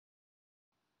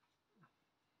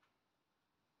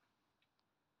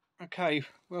Okay,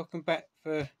 welcome back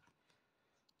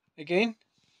again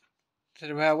to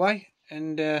the railway,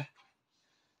 and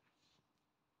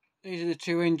these are the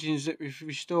two engines that we've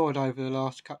restored over the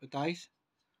last couple of days,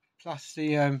 plus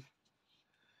the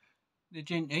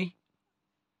Ginty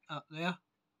up there.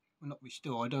 Well, not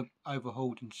restored,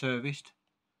 overhauled and serviced.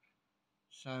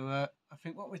 So I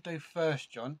think what we do first,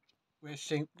 John,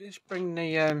 let's bring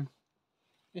the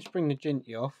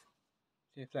Ginty off,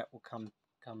 see if that will come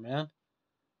round.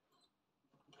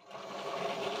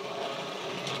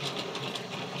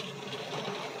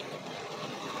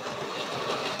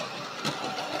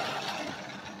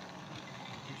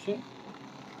 That's it.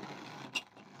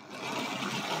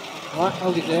 Right,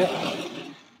 hold it there,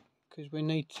 because we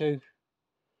need to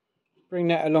bring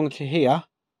that along to here.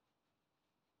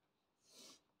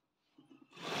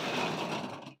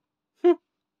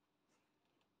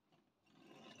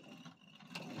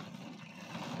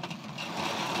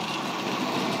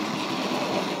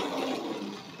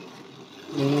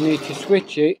 Then we need to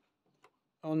switch it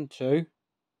onto,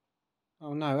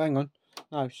 oh no, hang on,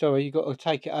 no, sorry, you've got to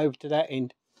take it over to that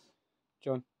end,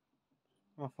 John,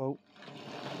 my fault.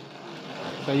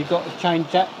 So you've got to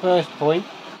change that first point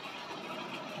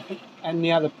and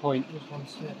the other point. This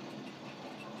one's set.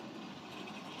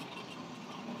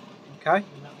 Okay.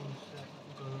 And that one's set.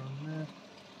 Go on there.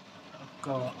 I've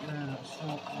got there, that's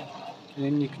set. And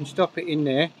then you can stop it in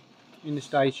there, in the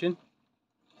station.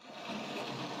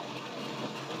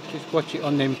 Just watch it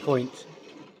on them points.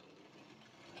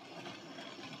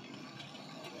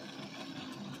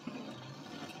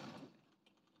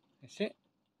 That's it.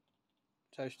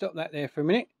 So stop that there for a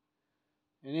minute.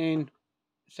 And then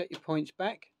set your points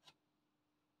back.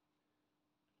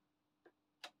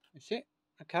 That's it.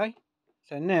 Okay.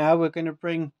 So now we're going to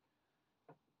bring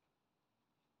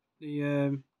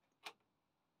the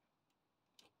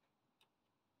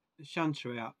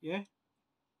shunter out, yeah?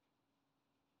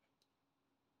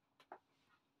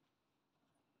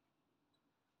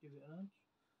 Give it an inch.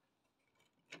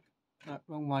 No,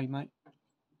 wrong way, mate.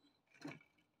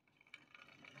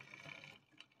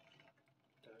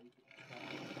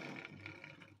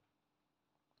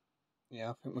 Yeah,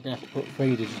 I think we're going to have to put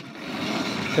feeders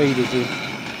in.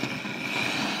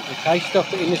 Okay,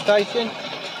 stop it in the station.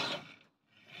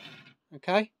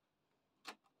 Okay.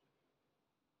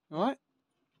 Alright.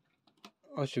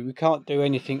 Obviously we can't do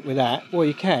anything with that. Well,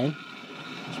 you can,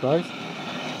 I suppose.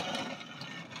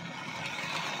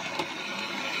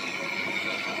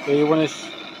 So you want to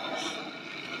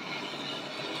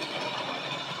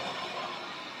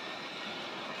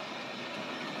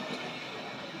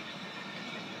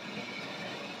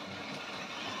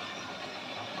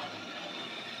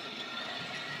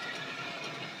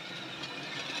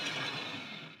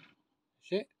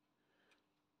it.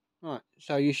 Right,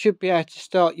 so you should be able to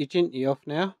start your Ginty off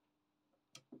now.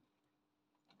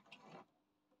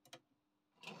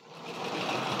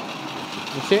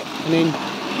 That's it, and then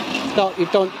start your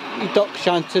dock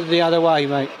shunter the other way,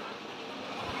 mate.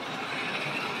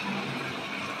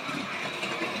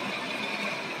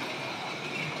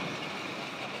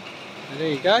 And there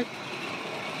you go.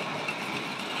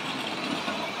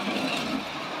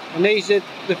 And these are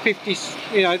the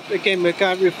 50s, you know, again we're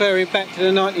referring back to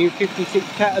the 1956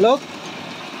 catalogue.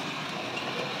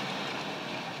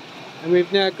 And we've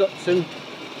now got some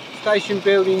station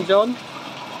buildings on.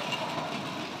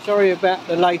 Sorry about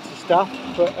the later stuff,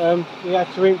 but we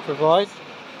had to improvise.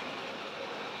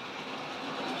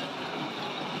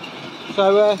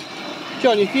 So,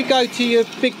 John, if you go to your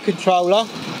big controller,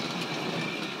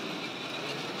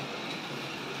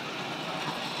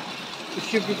 you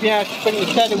should be able to bring the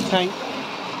saddle tank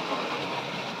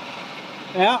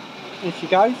out. There she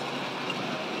goes.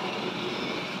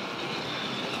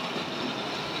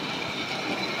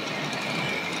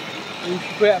 And you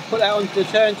should be able to put that onto the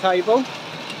turntable.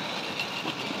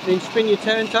 Then spin your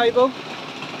turntable.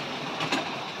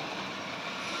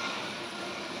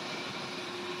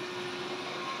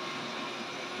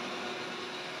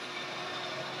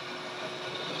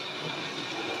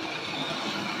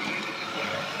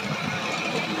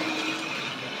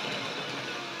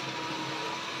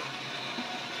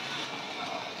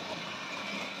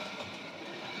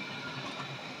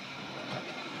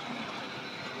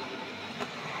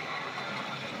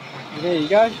 There you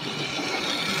go.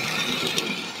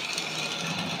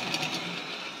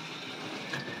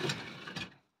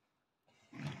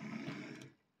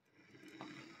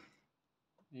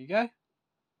 There you go.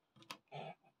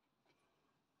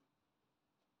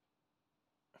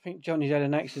 I think Johnny's had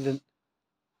an accident.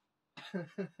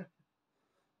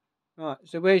 Right,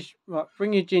 so right,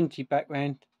 bring your Ginty back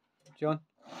round, John.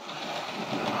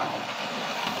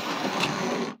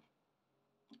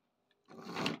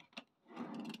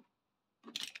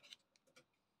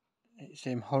 It's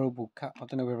them horrible cut. I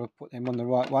don't know whether I put them on the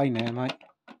right way now, mate.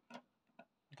 I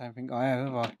don't think I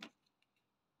have I?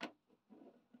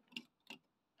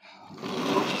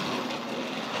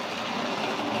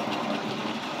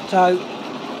 So,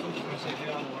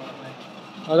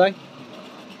 are they?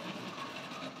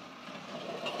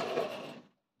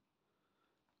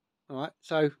 Alright,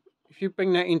 so if you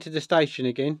bring that into the station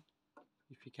again,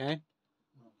 if you can.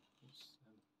 It's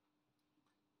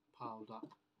piled up.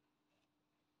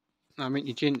 No, I meant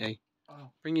your Jinty.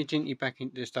 Oh. Bring your Jinty back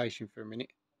into the station for a minute.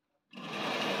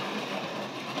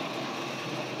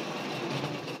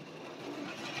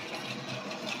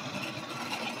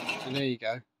 And there you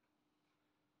go.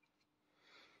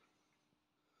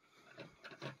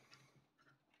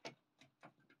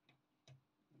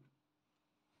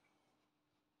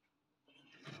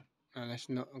 No, that's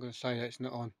not, I'm going to say that's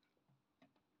not on.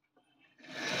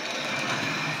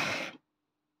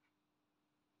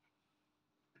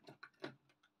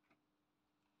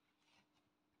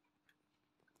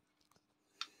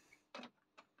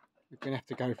 We're going to have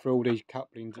to go through all these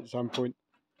couplings at some point.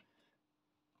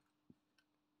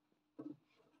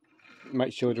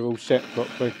 Make sure they're all set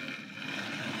properly.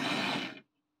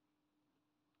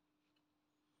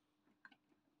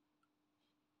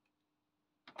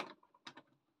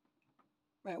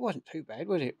 Well, it wasn't too bad,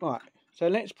 was it? Right, so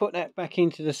let's put that back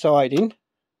into the siding.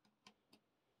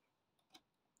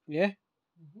 Yeah?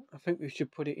 I think we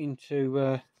should put it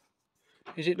into...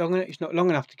 is it long enough? It's not long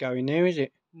enough to go in there, is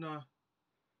it? No.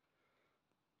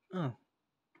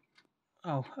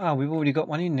 Oh, we've already got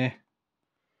one in there.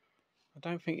 I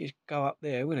don't think it's go up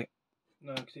there, will it?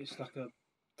 No, because it's like a...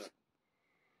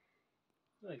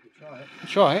 No, you could try it.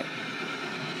 Try it.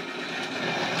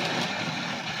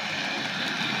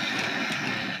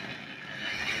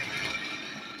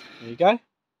 There you go.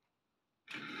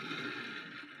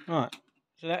 Right,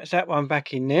 so that's that one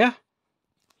back in there.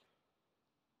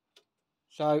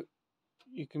 So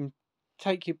you can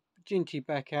take your Jinty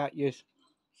back out your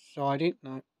siding.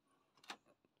 No.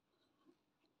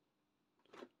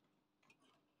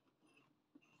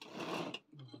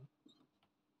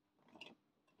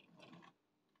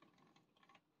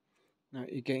 No,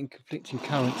 you're getting conflicting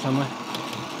current somewhere.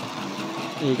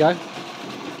 There you go.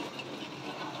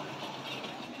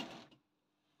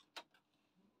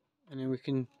 And then we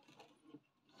can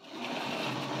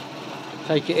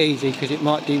take it easy because it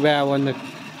might derail on the...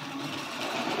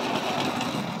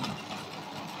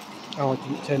 Oh, I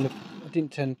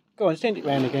didn't turn... Go on, send it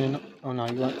round again. And... Oh no,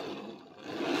 you won't.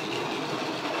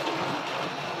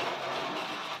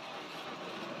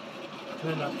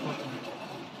 Turn that button.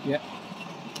 Yeah.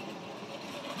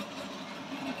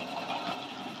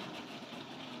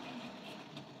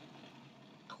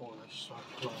 Corner so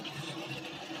close.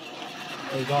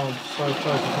 They're going so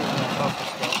close to hitting that buffer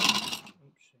spot.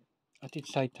 Oops, shit. I did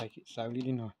say take it slowly,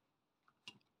 didn't I?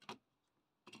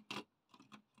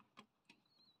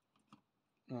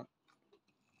 Right.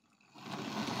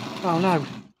 Oh no.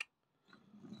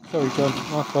 Sorry, John.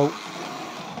 My fault.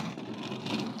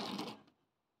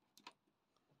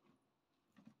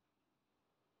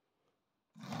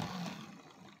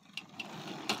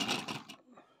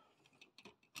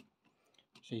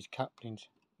 These couplings.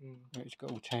 It's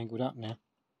got all tangled up now.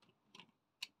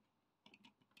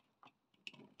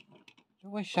 There's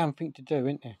always something to do,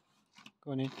 isn't there?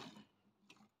 Go on in.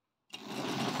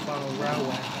 Final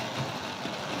railway.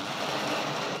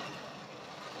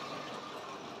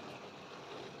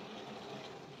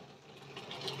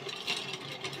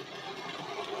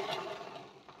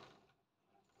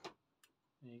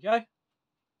 There you go.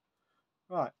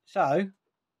 Right, so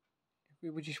if we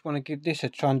would just want to give this a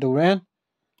trundle round,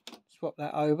 swap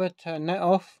that over, turn that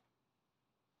off,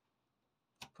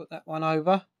 put that one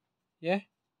over, yeah?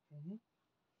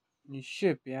 And you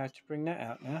should be able to bring that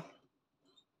out now.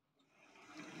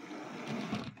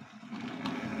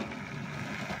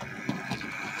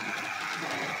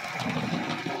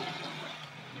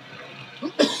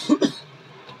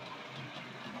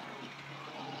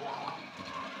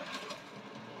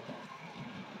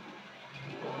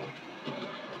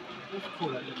 Let's call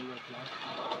that little red light.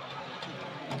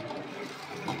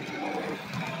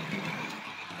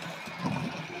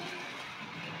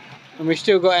 And we've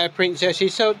still got our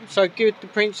princesses, so give the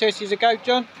princesses a go,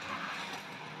 John.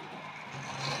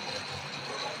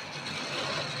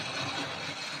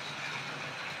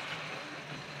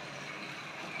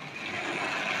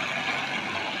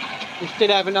 We still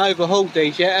haven't overhauled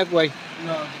these yet, have we?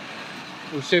 No.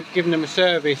 We've still given them a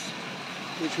service,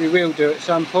 which we will do at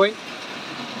some point.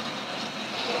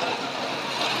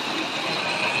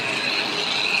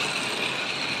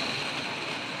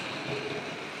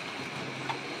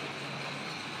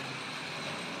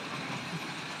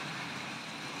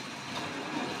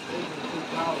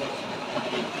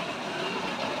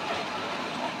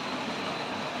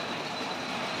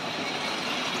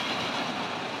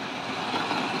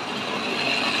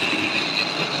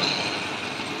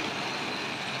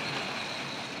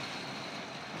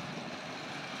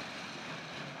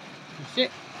 That's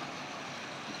it.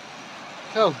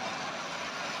 Cool.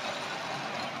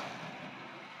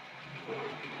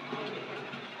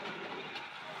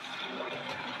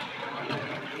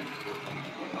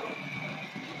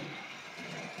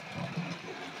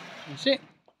 That's it.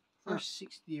 For a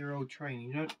 60-year-old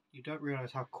train, you don't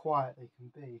realise how quiet they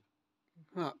can be.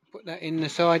 Right, put that in the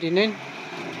siding then.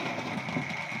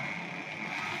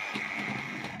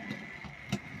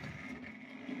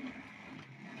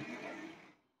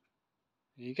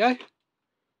 There you go.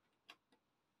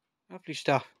 Lovely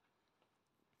stuff.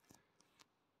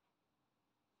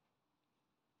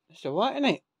 That's alright, isn't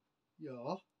it?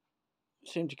 Yeah.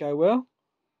 Seemed to go well.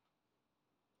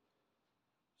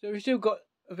 So we've still got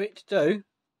a bit to do.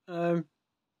 I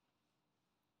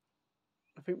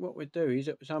think what we'll do is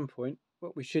at some point,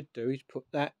 what we should do is put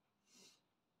that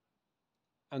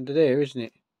under there, isn't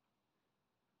it?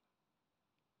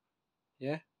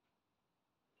 Yeah?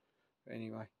 But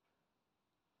anyway.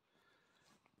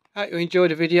 Hope you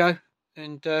enjoyed the video,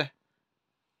 and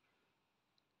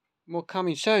more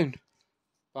coming soon.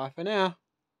 Bye for now.